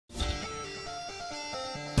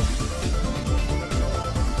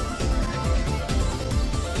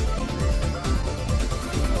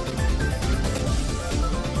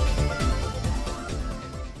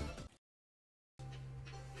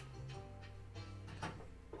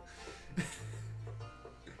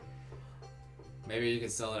Maybe you can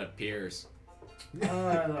sell it at Piers.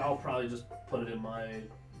 I'll probably just put it in my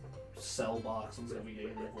sell box instead of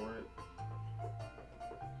getting there for it.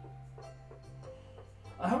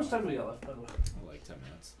 How much time do we got left, by the way? Like 10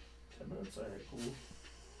 minutes. 10 minutes? Alright, cool.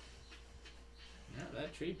 Yeah,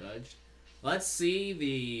 that tree budged. Let's see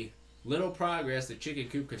the little progress the chicken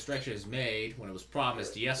coop construction has made when it was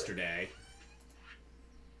promised yesterday.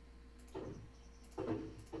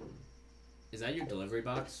 Is that your delivery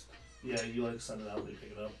box? Yeah, you like send it out, they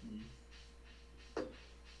pick it up.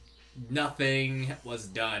 Nothing was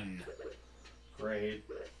done. Great.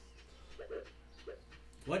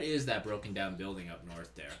 What is that broken down building up north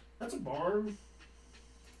there? That's a barn.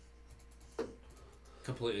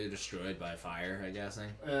 Completely destroyed by fire, I'm guessing.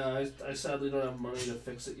 I sadly don't have money to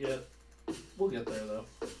fix it yet. We'll get there, though.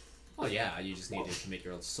 Oh yeah, you just need to commit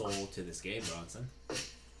your soul to this game, Bronson.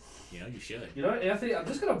 You know, you should. You know, Anthony, I'm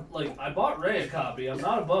just gonna, like, I bought Ray a copy. I'm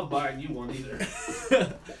not above buying you one either.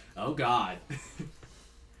 Oh God.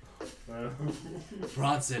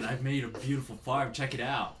 Bronson, I've made a beautiful farm. Check it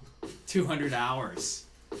out. 200 hours.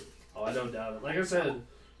 Oh, I don't doubt it. Like I said,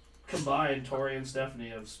 combined, Tori and Stephanie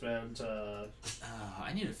have spent, I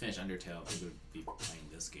need to finish Undertale. I'm going to be playing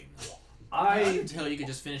this game though. Undertale you can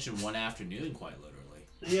just finish in one afternoon, quite literally.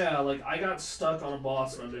 Yeah, like, I got stuck on a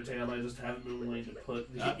boss in Undertale. I just haven't been willing to put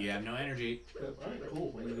the... You have no energy. Alright,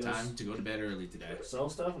 cool. Time to go to bed early today. Sell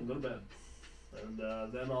stuff and go to bed. And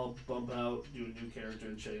then I'll bump out, do a new character,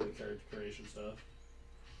 and show you the character creation stuff.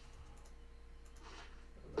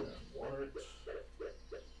 And then water it.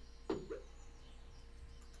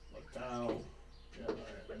 Look down. Yeah,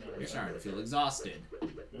 alright. I know. You're starting to feel exhausted.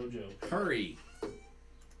 No joke. Hurry.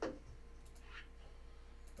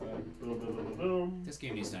 Boom, boom, boom, boom, boom. This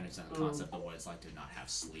game needs to understand the concept of what it's like to not have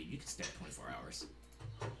sleep. You can stay up 24 hours.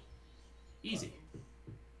 Easy.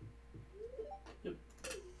 Yep.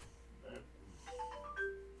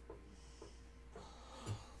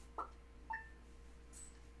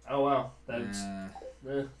 Oh wow, that's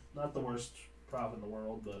not the worst prop in the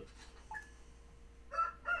world, but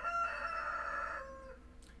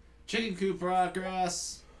chicken coop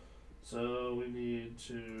progress. So we need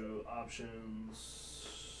to options.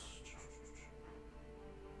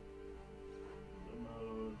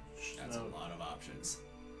 Mode. That's a lot of options.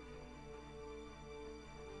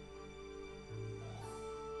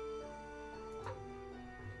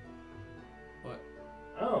 What?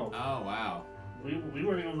 Oh. Oh wow. We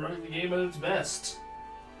weren't even running the game at its best.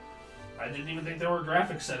 I didn't even think there were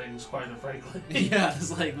graphic settings, quite frankly. Yeah, it's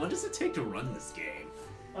like, what does it take to run this game?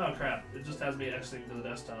 Oh crap! It just has me exiting to the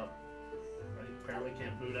desktop. I apparently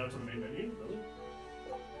can't boot out to the main menu.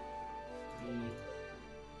 Really?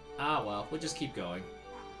 Ah, well, we'll just keep going.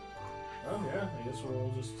 Oh yeah, I guess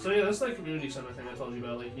we'll just... So yeah, that's that community center thing I told you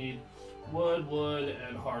about. Like, you need wood,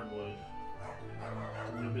 and hardwood.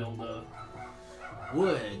 I'm gonna build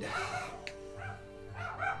wood.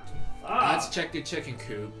 Let's check the chicken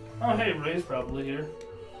coop. Oh hey, Ray's probably here.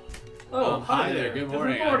 Oh, hi there. Good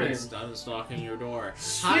morning. I'm stalking your door.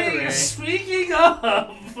 Hi, Ray. Speaking of...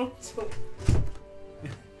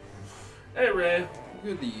 Hey, Ray.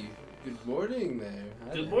 Good morning there.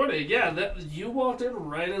 Hi Good there. morning. Yeah, you walked in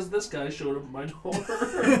right as this guy showed up at my door.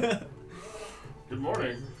 Good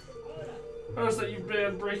morning. Notice that you've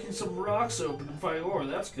been breaking some rocks open and finding ore.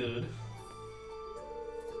 That's good.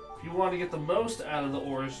 If you want to get the most out of the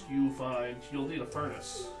ores you find, you'll need a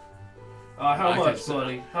furnace. How much,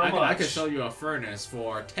 buddy? How much? I could sell you a furnace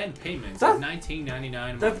for 10 payments of $19.99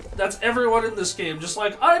 a month. That's everyone in this game. Just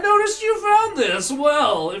like, I noticed you found this.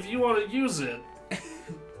 Well, if you want to use it,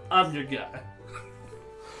 I'm your guy.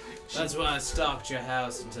 That's why I stalked your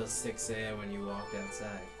house until 6 a.m. when you walked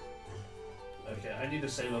outside. Okay, I need to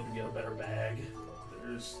save up and get a better bag.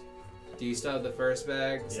 Do you still have the first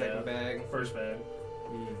bag, the second bag? First bag.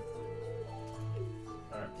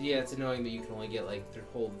 Alright. Yeah, it's annoying that you can only get like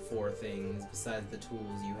hold 4 things besides the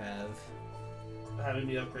tools you have. Having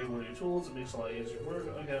me upgrade one of your tools, it makes it a lot easier to work.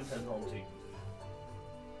 Again, 10 home team.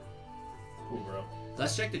 Cool, bro.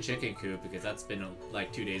 Let's check the chicken coop because that's been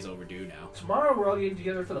like 2 days overdue now. Tomorrow we're all getting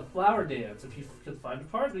together for the flower dance. If you could find a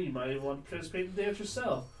partner, you might even want to participate in the dance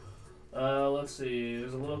yourself. Let's see.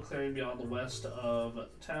 There's a little clearing beyond the west of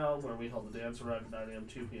town where we hold the dance around 9 a.m.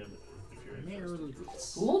 2 p.m. if you're interested.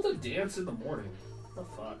 Who hold the dance in the morning? What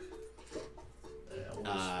the fuck?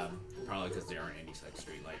 Yeah, probably because there aren't any like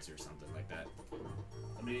street lights or something like that.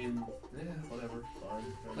 I mean, yeah, whatever. Fine.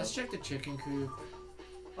 Let's check the chicken coop.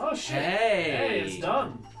 Oh shit! Hey, it's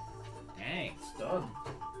done. Dang, it's done.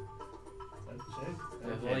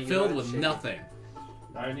 Filled with nothing.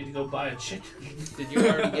 Now I need to go buy a chicken. Did you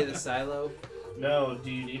already get a silo? No,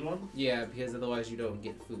 do you need one? Yeah, because otherwise you don't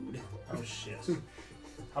get food. Oh shit.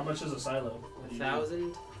 How much is a silo?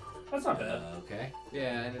 1,000? That's not bad. Okay.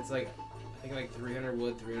 Yeah, and it's like, I think like 300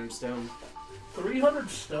 wood, 300 stone. 300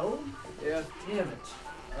 stone? Yeah. Damn it.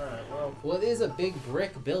 Alright, well. Well, it is a big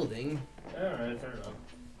brick building. Alright, fair enough.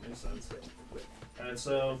 Makes sense. Alright,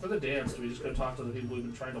 so for the dance, do we just go talk to the people we've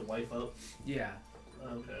been trying to wipe up? Yeah.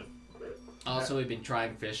 Okay. Also, we've been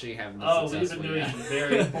trying fishing, haven't been Oh, we've been successful doing yet.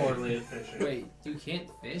 very poorly at fishing. Wait, you can't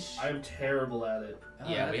fish? I'm terrible at it.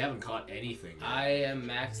 Yeah, we haven't caught anything yet. I am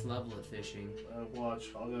max level at fishing. Watch,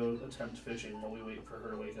 I'll go attempt fishing while we wait for her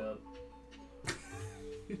to wake up.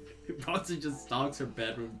 Bronson just stalks her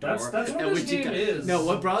bedroom door. That's what and this when she game is. No,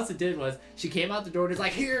 what Bronson did was she came out the door and was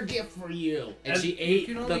like, "Here, a gift for you," and she ate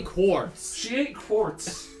can the only- quartz. She ate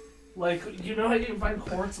quartz. Like, you know how you can find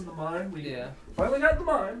quartz in the mine? We Yeah. finally got in the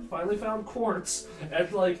mine, finally found quartz, and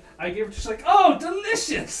like, I gave it, she's like, oh,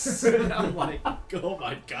 delicious! And I'm like, "Oh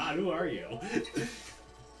my god, who are you?"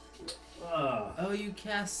 Oh, you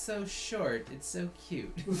cast so short. It's so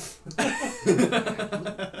cute.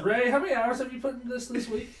 Ray, how many hours have you put in this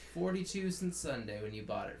week? 42 since Sunday when you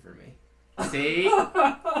bought it for me. See,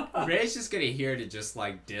 Ray's just gonna hear to just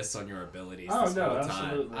like diss on your abilities Oh, this no, whole time.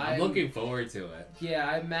 absolutely. I'm looking forward to it. Yeah,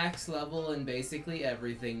 I'm max level in basically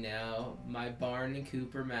everything now. My barn and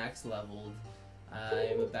coop are max leveled.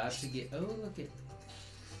 I'm about to get... Oh, look at...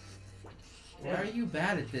 Why are you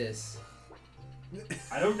bad at this?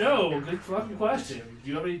 I don't know. Good fucking question. Do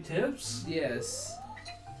you have any tips? Yes.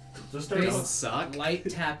 Just start Don't suck. Light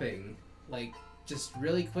tapping. Like, just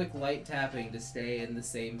really quick light tapping to stay in the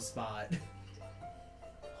same spot.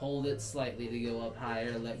 Hold it slightly to go up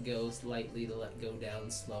higher, let go slightly to let go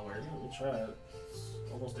down slower. We'll try it.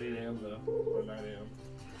 It's almost 8 a.m. though, or 9 a.m.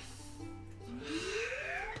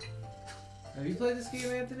 Have you played this game,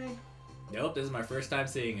 Anthony? Nope, this is my first time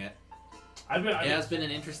seeing it. It has been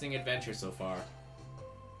an interesting adventure so far.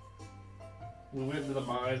 We went to the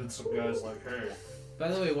mine and some guys like, hey. By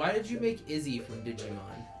the way, why did you make Izzy from Digimon?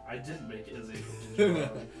 I didn't make Izzy from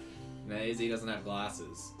Digimon. Nah, Izzy doesn't have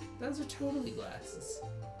glasses. Those are totally glasses.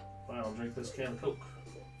 Fine, I'll drink this can of Coke.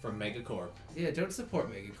 From Megacorp. Yeah, don't support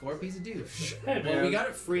Megacorp. He's a douche. Hey, man. Well, we got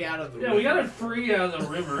it free out of the Yeah, we got it free out of the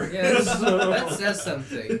river. Yeah, so... that says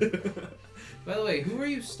something. By the way, who are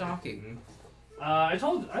you stalking? I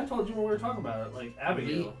told you when we were talking about it, like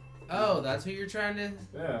Abigail. Oh, that's who you're trying to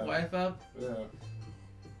Yeah. wipe up? Yeah.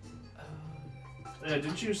 Yeah,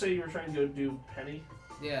 didn't you say you were trying to go do Penny?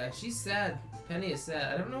 Yeah, she's sad. Penny is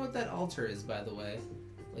sad. I don't know what that altar is, by the way.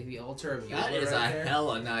 Like the altar of That Yoga is right a there.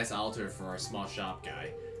 hella nice altar for our small shop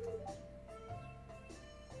guy.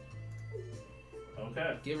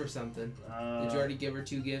 Okay. Give her something. Did you already give her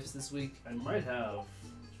 2 gifts this week? I might have.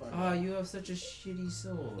 It's fine. Oh, you have such a shitty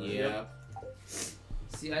sword. Yeah.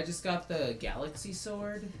 See, I just got the Galaxy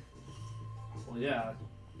Sword Well, yeah.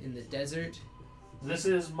 in the desert. This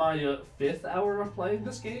is my 5th hour of playing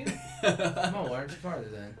this game. Come on, why aren't you farther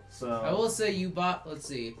then? So I will say you bought, let's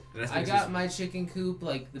see, That's I because- got my chicken coop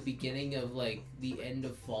like the beginning of like the end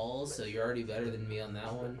of fall, so you're already better than me on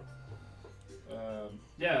that one.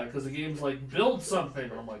 yeah, because the game's like build something,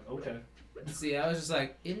 and I'm like, okay. See, I was just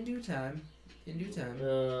like, in due time. In due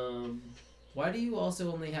time. Why do you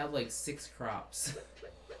also only have like 6 crops?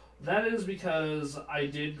 That is because I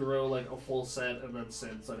did grow like a full set, and then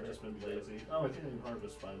since I've just been lazy. Oh, I can't even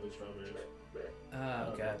harvest 5 strawberries.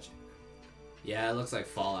 Oh, gotcha. Yeah, it looks like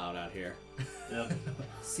Fallout out here. Yep.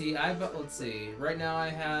 See, let's see. Right now I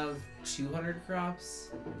have 200 crops.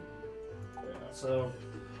 Yeah, so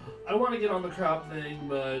I want to get on the crop thing,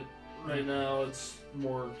 but right now it's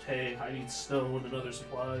more, hey, I need stone and other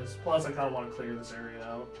supplies. Plus, I kind of want to clear this area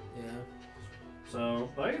out. Yeah. So,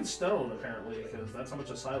 but I need stone apparently, because that's how much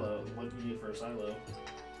a silo, what you need for a silo. So,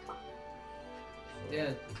 Yeah.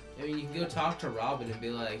 I mean, you can go talk to Robin and be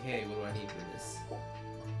like, hey, what do I need for this?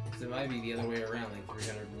 Because it might be the other way around, like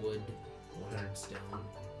 300 wood, 100 stone.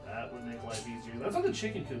 that would make life easier. That's how the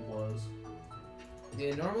chicken coop was.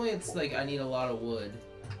 Yeah, normally it's like I need a lot of wood.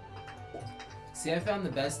 See, I found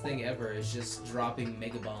the best thing ever is just dropping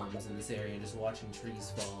mega bombs in this area and just watching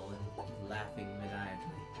trees fall and laughing maniacally.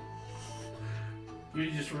 You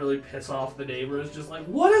just really piss off the neighbors, just like,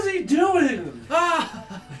 what is he doing?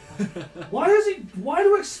 Ah! Why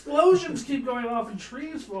do explosions keep going off and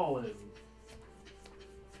trees falling?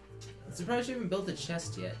 I'm surprised you haven't built a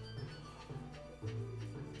chest yet.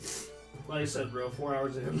 Like I said, bro, 4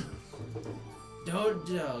 hours in. Don't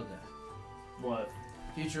dog. What?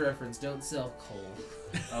 Future reference, don't sell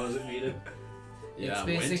coal. How is it needed? Yeah, It's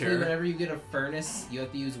basically winter. whenever you get a furnace, you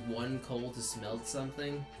have to use 1 coal to smelt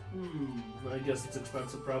something. I guess it's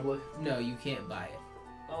expensive, probably. No, you can't buy it.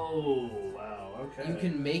 Oh, wow, okay. You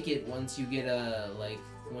can make it once you get I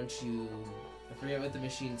forget what the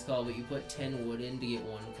machine's called, but you put 10 wood in to get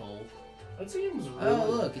 1 coal. That seems really... Oh,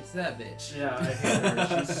 look, it's that bitch. Yeah, I hate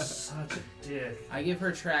her. She's such a dick. I give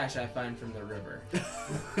her trash I find from the river.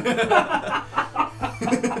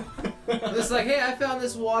 It's like, hey, I found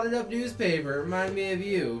this wadded up newspaper. Remind me of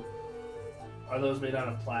you. Are those made out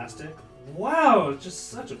of plastic? Wow, just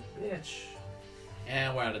such a bitch.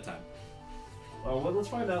 And we're out of time. Well, let's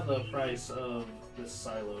find out the price of this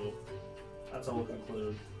silo. That's how we'll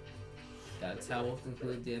conclude. That's how we'll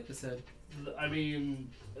conclude the episode. I mean,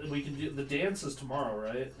 we can do the dance is tomorrow,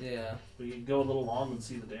 right? Yeah. We can go a little long and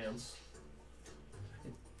see the dance.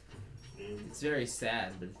 It's very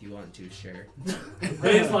sad, but if you want to, share.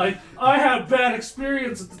 Ray's like, I had bad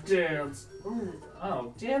experience at the dance. Ooh,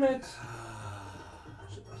 oh, damn it.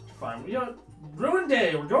 Fine, we got ruined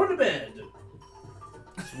day. We're going to bed.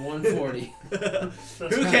 It's 1:40.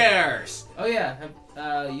 Who cares? Oh yeah,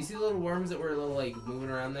 you see the little worms that were like moving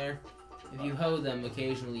around there? If you hoe them,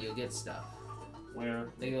 occasionally you'll get stuff. Where?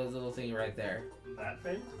 They go this little thing right there, That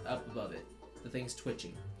thing? up above it. The thing's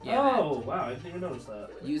twitching. Oh, wow, I didn't even notice that.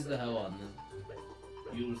 that. Use the hoe on them.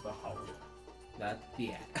 Use the hoe. Not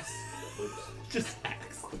the axe. Oops. Just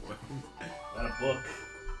axe the worm. Not a book.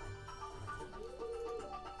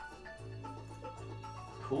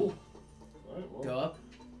 Cool. Alright, well. Go up,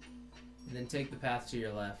 and then take the path to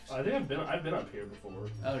your left. I think I've been up here before.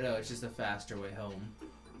 Oh no, it's just a faster way home.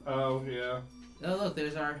 Oh yeah. Oh look,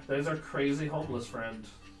 there's our crazy homeless friend.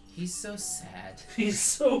 He's so sad. He's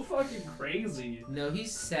so fucking crazy. No,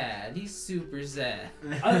 he's sad. He's super sad.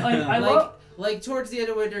 I love. Like towards the end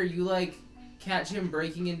of winter, you like catch him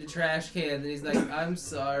breaking into trash cans, and he's like, "I'm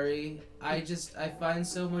sorry. I find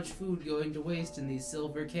so much food going to waste in these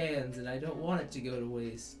silver cans, and I don't want it to go to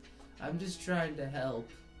waste. I'm just trying to help.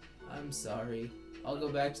 I'm sorry. I'll go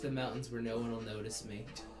back to the mountains where no one will notice me."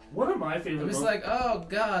 One of my favorite. It was like, "Oh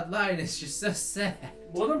God, Linus, you're so sad."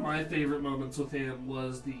 One of my favorite moments with him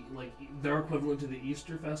was their equivalent to the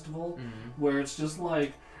Easter festival, where it's just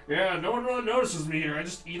like, yeah, no one really notices me here. I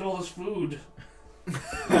just eat all this food.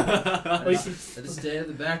 I just stay in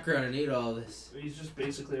the background and eat all this. He's just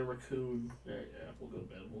basically a raccoon. Yeah, we'll go to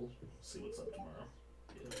bed. We'll see what's up tomorrow.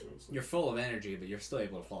 Yeah, You're full of energy, but you're still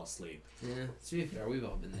able to fall asleep. Yeah, to be fair, we've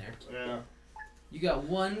all been there. Yeah. You got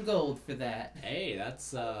 1 gold for that. Hey,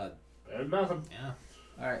 that's Better than nothing. yeah.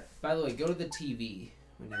 Alright, by the way, go to the TV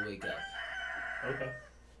when you wake up. Okay.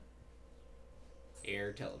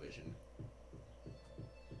 Air television.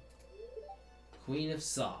 Queen of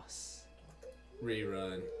Sauce.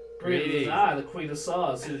 Rerun. Great is I, the Queen of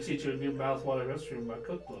Sauce, here to teach you a new mouthwatering recipe from my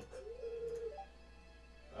cookbook.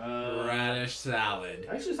 Radish salad.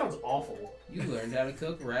 Actually sounds awful. You learned how to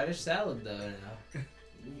cook radish salad though now.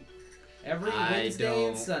 Every I Wednesday don't-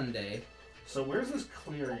 and Sunday. So where's this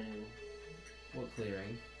clearing? What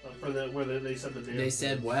clearing? Where they said the dance? They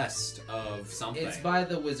said west of something. It's by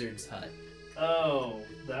the wizard's hut. Oh,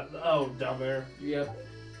 down there. Yep.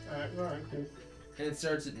 Alright, cool. And it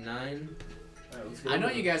starts at 9. Alright, let's go. I know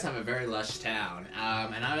you guys have a very lush town,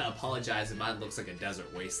 and I apologize if mine looks like a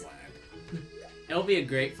desert wasteland. It'll be a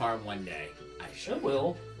great farm one day. It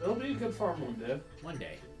will. It'll be a good farm one day. One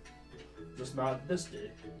day. Just not this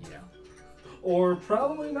day. Yeah. Or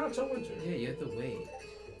probably not till winter. Yeah, you have to wait.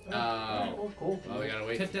 Alright, well, cool. Well, we gotta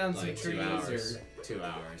wait Cut down some like 2 trees hours. or- 2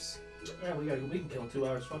 hours. Yeah, we can kill 2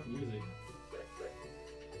 hours fucking easy.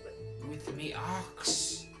 With me,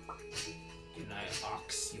 ox. Can I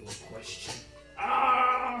ox you a question?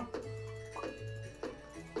 Ah!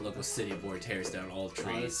 Local city boy tears down all Oh,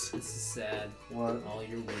 trees. this is sad. What? All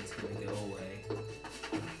your wood's gonna go away.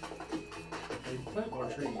 Hey, plant more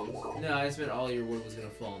trees. No, I just meant all your wood was gonna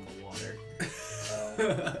fall in the water.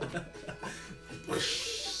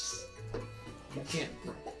 You can't.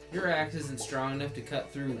 Your axe isn't strong enough to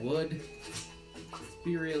cut through wood. Let's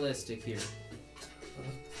be realistic here.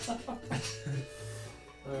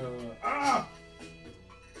 Ah!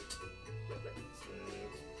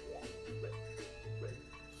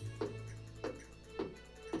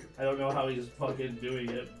 I don't know how he's fucking doing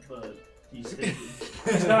it, but he's hitting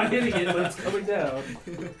it. He's not hitting it, but it's coming down.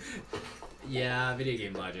 Yeah, video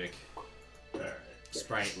game logic. Alright.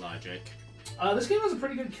 Sprite logic. This game has a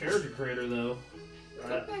pretty good character creator, though. Come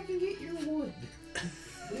back and get your wood.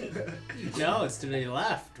 No, it's to the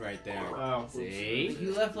left right there. Oh, See?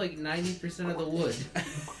 You left like 90% of the wood.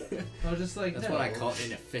 I was just like, That's no, what I call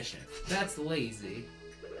inefficient. That's lazy.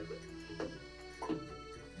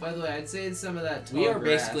 By the way, I'd say some of that tall We are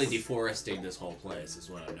grass. basically deforesting this whole place, is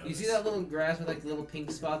what I noticed. You see that little grass with like little pink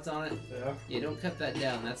spots on it? Yeah. Yeah, don't cut that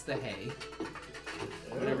down. That's the hay.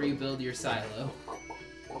 Whenever you build your silo.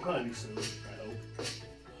 probably be soon, I hope.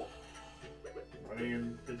 I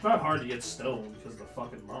mean, it's not hard to get stone because of the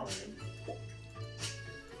fucking mine.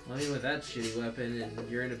 I mean, with that shitty weapon and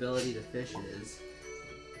your inability to fish is.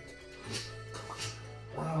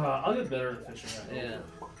 I'll get better at fishing. I hope. Yeah.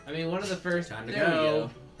 I mean, one of the first. Time to there we go.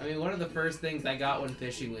 I mean, one of the first things I got when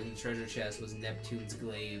fishing with the treasure chest was Neptune's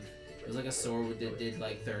glaive. It was like a sword that did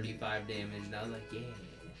like 35 damage, and I was like, yeah.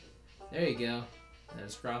 There you go. I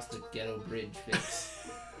just crossed the ghetto bridge fix.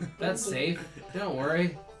 That's safe. Don't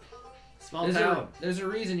worry. Small town. There's a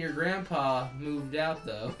reason your grandpa moved out,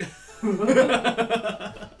 though.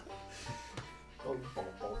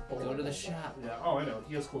 Go to the shop. Yeah. Oh, I know.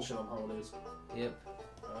 He has cool shit on holidays. Yep.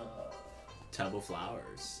 Tub of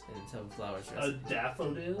flowers. And a tub of flowers. A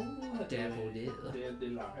daffodil. Daffodil.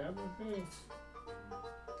 Dandelion. Cool.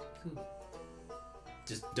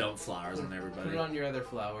 Just dump flowers on everybody. Put it on your other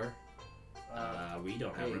flower. We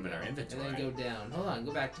don't have There room you in our go. inventory. And then go down. Hold on,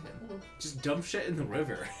 go back to him. Just dump shit in the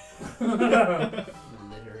river.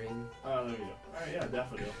 Littering. Oh, there you go. Alright, yeah,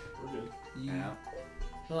 daffodil. We're good. Yeah.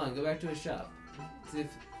 Hold on, go back to his shop. See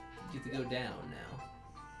if you have to go down now.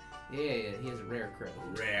 Yeah, he has a rare crow.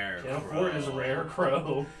 Rare. Can't afford his rare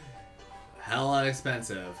crow. Hella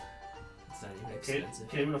expensive. It's not even expensive.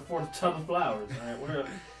 Can't even afford a tub of flowers. Alright, where?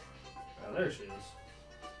 Oh, there she is.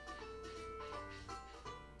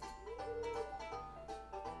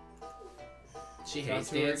 She Talk hates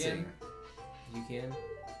to her dancing. again? You can.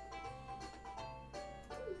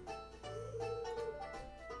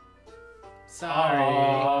 Sorry.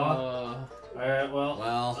 Aw. Alright, well.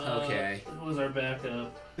 Well, okay. Who was our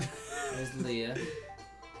backup? There's Leah.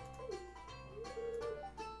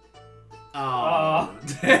 Oh,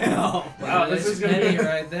 damn. Wow, this is gonna Penny be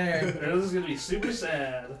right there. This is gonna be super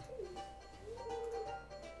sad.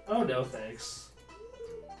 Oh no, thanks.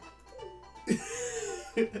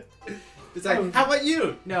 It's like, how about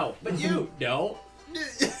you? No, but you. No.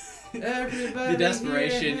 Everybody The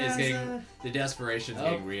desperation here is has getting a- the desperation's Oh.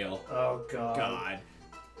 getting real. Oh god. God.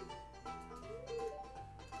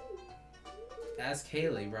 Ask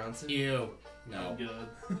Haley, Bronson. Ew. I'm No.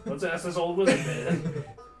 good. Let's ask this old wizard man.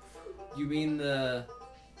 You mean the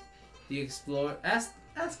explorer? Ask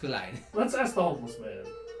Line. Let's ask the homeless man.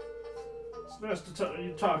 It's nice to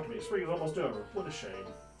you talk to me. Spring is almost over. What a shame.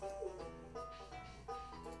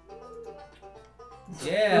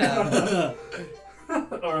 Yeah.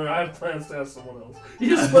 Or I have plans to ask someone else. You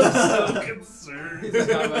just look so concerned.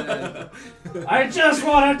 I just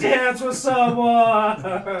want to dance with someone.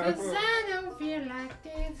 I don't feel like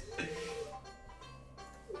this.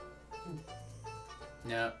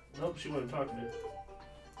 No. Nope, she wouldn't talk to me.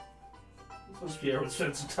 Supposed to be able to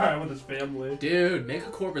spend some time with his family. Dude,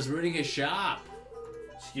 Megacorp is ruining his shop.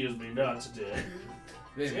 Excuse me, not today.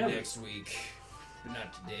 Maybe Damn it. next week, but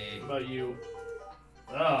not today. What about you?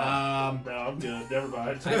 Oh, no, I'm good. Never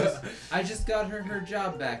mind. I just got her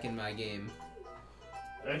job back in my game.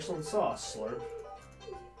 Excellent sauce, Slurp.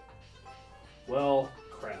 Well,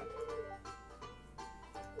 crap.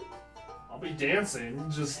 I'll be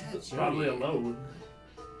dancing, just probably alone.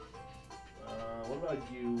 What about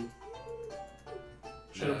you?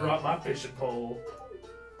 Should have brought my fishing pole.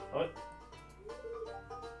 What?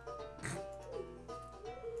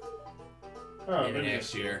 Oh, Maybe maybe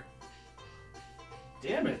next year.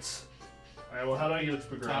 Damn it! Alright, well, how do I get it to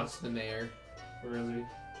Top progress? to the mayor. Where is he?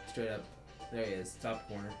 Straight up. There he is. Top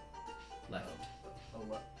corner. Left. Oh,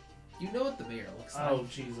 what? You know what the mayor looks like. Oh,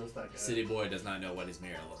 Jesus, that guy. City boy does not know what his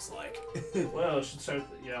mirror looks like. Well, it should start.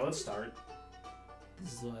 Yeah, let's start.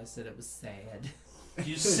 This is why I said it was sad.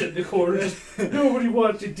 You just sit in the corner, just, nobody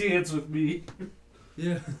wants to dance with me.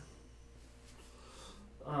 Yeah.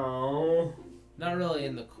 Oh. Not really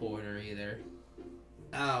in the corner either.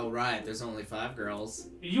 Oh, right. There's only 5 girls.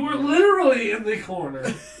 You were literally in the corner.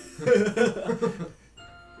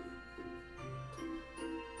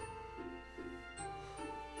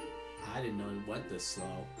 I didn't know he went this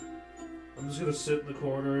slow. I'm just gonna sit in the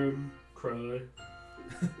corner and cry.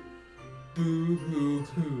 Boo hoo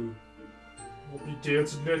hoo. We'll be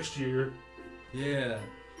dancing next year. Yeah.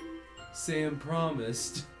 Sam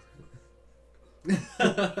promised.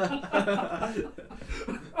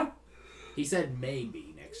 He said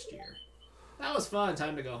maybe next year. That was fun.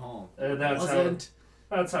 Time to go home. And that's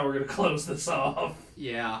how we're gonna close this off.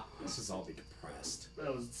 Yeah. Let's just all be depressed.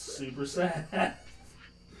 That was super sad.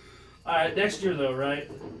 Alright, next year though, right?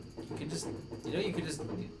 You could just, you could just.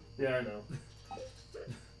 Yeah, I know. Alright,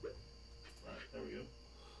 there we go.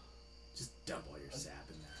 Just dump all your sap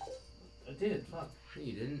in there. I did, fuck. No,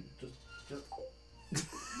 you didn't. Just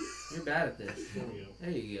You're bad at this. there we go. There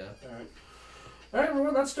you go. Alright. Alright,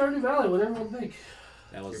 everyone, that's Stardew Valley. What everyone think?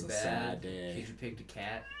 That was You're a bad. sad day. Because you picked a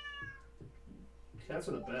cat. Cats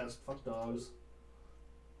are the best. Fuck dogs.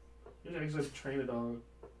 You should actually train a dog.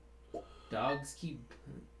 Dogs keep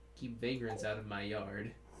vagrants out of my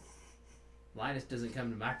yard. Linus doesn't come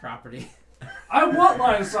to my property. I want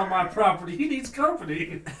Linus on my property. He needs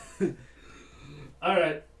company.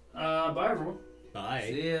 Alright. Bye, everyone. Bye.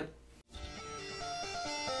 See ya.